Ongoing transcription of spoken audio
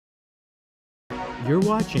You're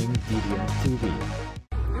watching DDS TV.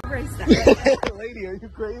 Erase that. Lady, are you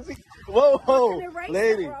crazy? Whoa, whoa,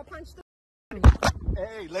 lady. Or I'll punch the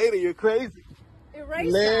Hey, lady, you're crazy.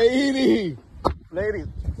 erase Lady, lady,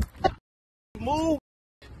 move.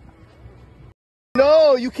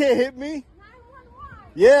 No, you can't hit me.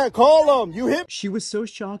 Yeah, call him. You hit. She was so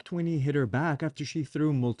shocked when he hit her back after she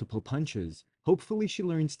threw multiple punches. Hopefully she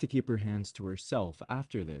learns to keep her hands to herself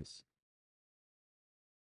after this.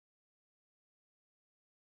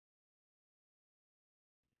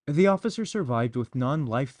 The officer survived with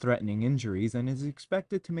non-life-threatening injuries and is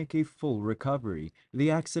expected to make a full recovery.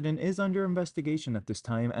 The accident is under investigation at this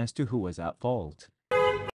time as to who was at fault.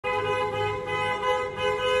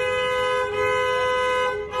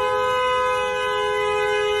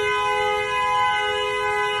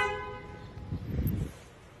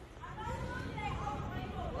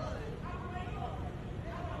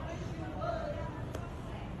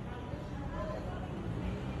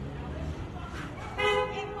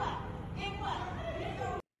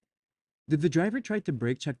 Did the driver try to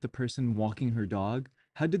brake check the person walking her dog?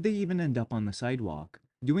 How did they even end up on the sidewalk?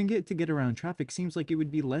 Doing it to get around traffic seems like it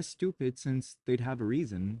would be less stupid since they'd have a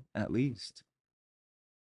reason, at least.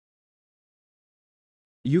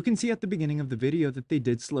 You can see at the beginning of the video that they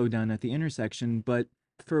did slow down at the intersection, but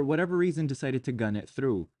for whatever reason decided to gun it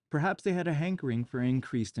through. Perhaps they had a hankering for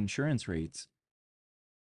increased insurance rates.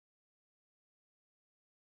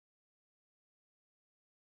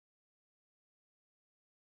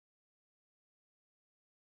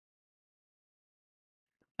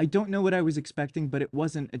 I don't know what I was expecting, but it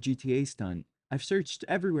wasn't a GTA stunt. I've searched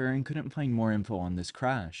everywhere and couldn't find more info on this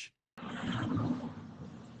crash.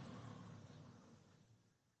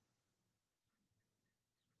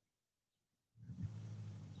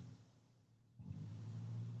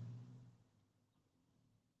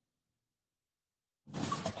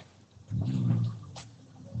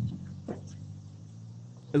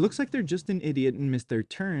 It looks like they're just an idiot and missed their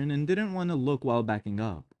turn and didn't want to look while backing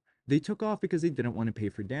up. They took off because they didn't want to pay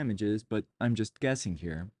for damages, but I'm just guessing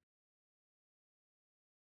here.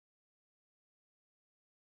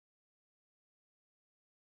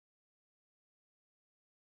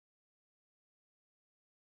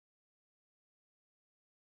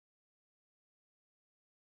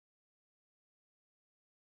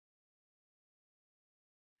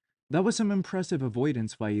 That was some impressive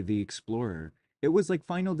avoidance by the Explorer. It was like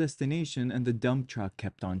Final Destination and the dump truck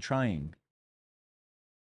kept on trying.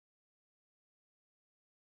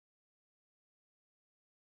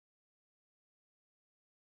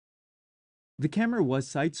 The camera was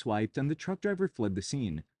sideswiped and the truck driver fled the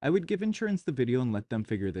scene. I would give insurance the video and let them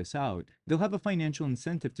figure this out. They'll have a financial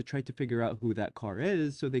incentive to try to figure out who that car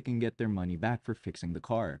is so they can get their money back for fixing the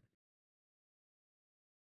car.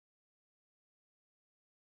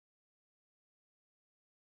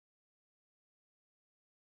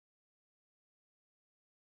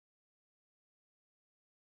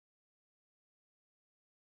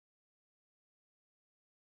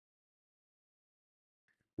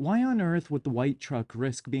 Why on earth would the white truck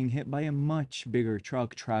risk being hit by a much bigger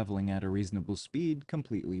truck traveling at a reasonable speed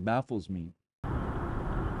completely baffles me.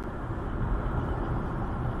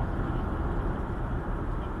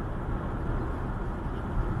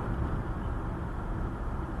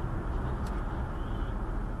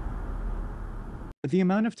 The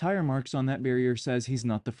amount of tire marks on that barrier says he's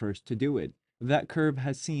not the first to do it. That curve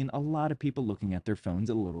has seen a lot of people looking at their phones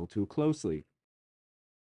a little too closely.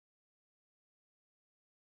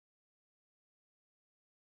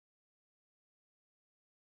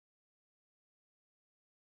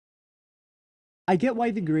 I get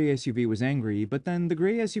why the gray SUV was angry, but then the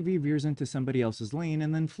gray SUV veers into somebody else's lane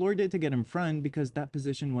and then floored it to get in front because that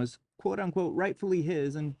position was quote-unquote rightfully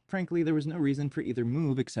his, and frankly there was no reason for either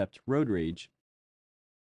move except road rage.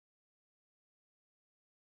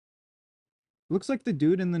 Looks like the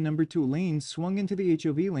dude in the number 2 lane swung into the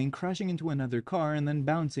HOV lane, crashing into another car and then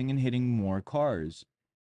bouncing and hitting more cars.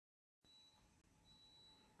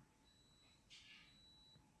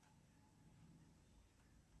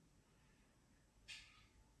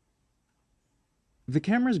 The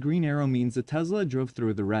camera's green arrow means the Tesla drove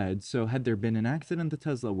through the red, so had there been an accident, the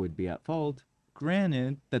Tesla would be at fault.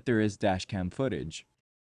 Granted that there is dashcam footage.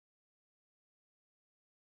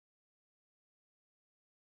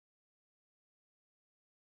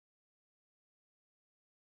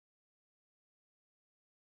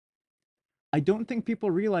 I don't think people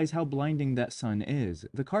realize how blinding that sun is.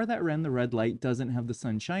 The car that ran the red light doesn't have the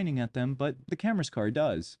sun shining at them, but the camera's car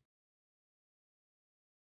does.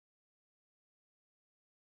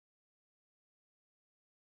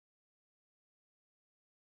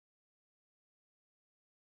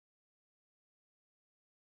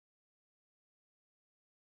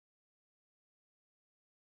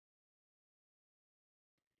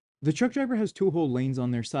 The truck driver has two whole lanes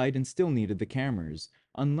on their side and still needed the cameras.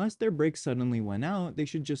 Unless their brakes suddenly went out, they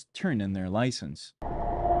should just turn in their license.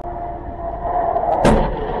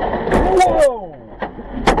 Whoa!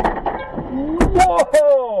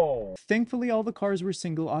 Whoa! Thankfully, all the cars were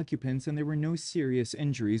single occupants and there were no serious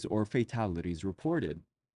injuries or fatalities reported.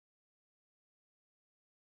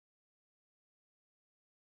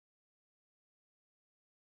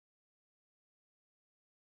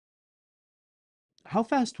 How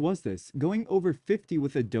fast was this? Going over 50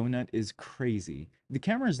 with a donut is crazy. The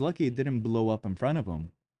camera's lucky it didn't blow up in front of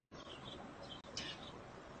him.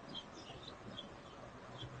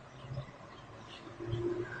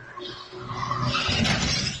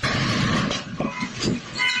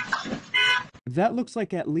 That looks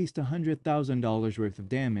like at least $100,000 worth of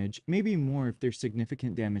damage, maybe more if there's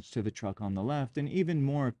significant damage to the truck on the left, and even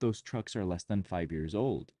more if those trucks are less than 5 years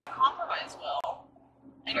old. Compromise, Will.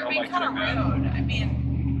 And you're being kind of rude. I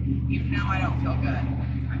mean, you know I don't feel good.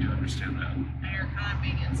 I do understand that. And you're kind of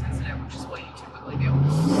being insensitive, which is what you typically do.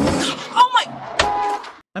 Oh my!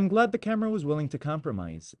 I'm glad the camera was willing to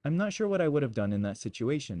compromise. I'm not sure what I would have done in that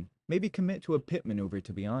situation. Maybe commit to a pit maneuver,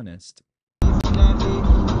 to be honest.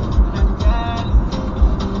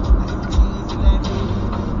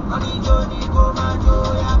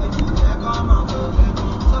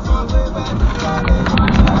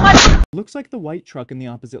 Looks like the white truck in the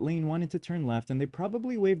opposite lane wanted to turn left and they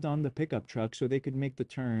probably waved on the pickup truck so they could make the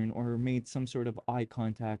turn, or made some sort of eye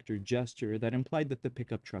contact or gesture that implied that the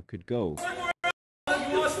pickup truck could go.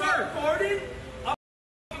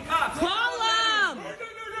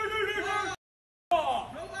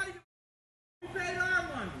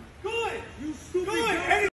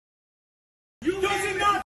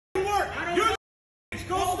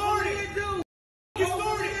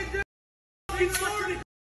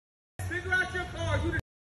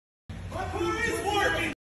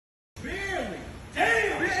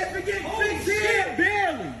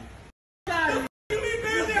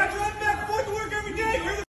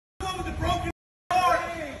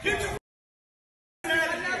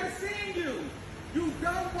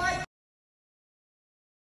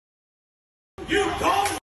 You told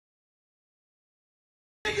me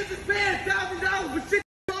niggas is paying $1,000 for shit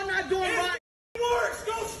y'all not doing right. It works.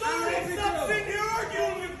 Go start it. Stop sitting here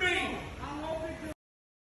arguing with me.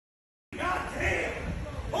 God damn.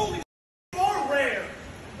 Holy shit, you are rare.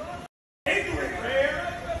 Ignorant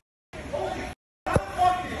rare. Holy shit, I don't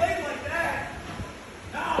fucking play like that.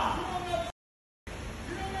 Nah.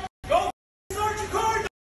 Go start your car.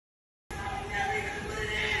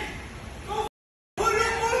 Go put it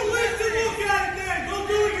up on the list and look at it then. Go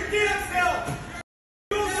do it your damn self.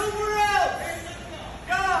 Go somewhere else.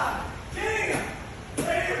 God damn.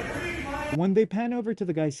 When they pan over to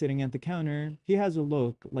the guy sitting at the counter, he has a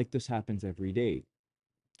look like this happens every day.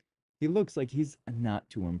 He looks like he's not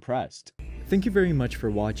too impressed. Thank you very much for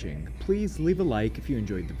watching. Please leave a like if you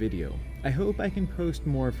enjoyed the video. I hope I can post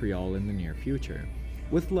more for y'all in the near future.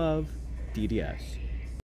 With love, DDS.